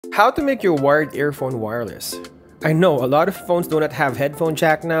How to make your wired earphone wireless. I know a lot of phones do not have headphone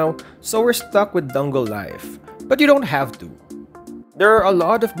jack now, so we're stuck with dongle life. But you don't have to. There are a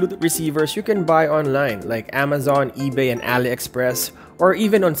lot of Bluetooth receivers you can buy online like Amazon, eBay, and AliExpress, or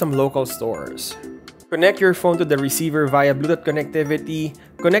even on some local stores. Connect your phone to the receiver via Bluetooth connectivity,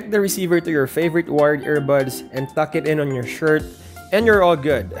 connect the receiver to your favorite wired earbuds, and tuck it in on your shirt, and you're all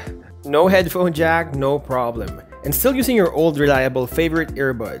good. No headphone jack, no problem. And still using your old reliable favorite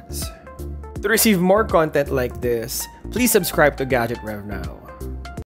earbuds. To receive more content like this, please subscribe to Gadget Rev Now.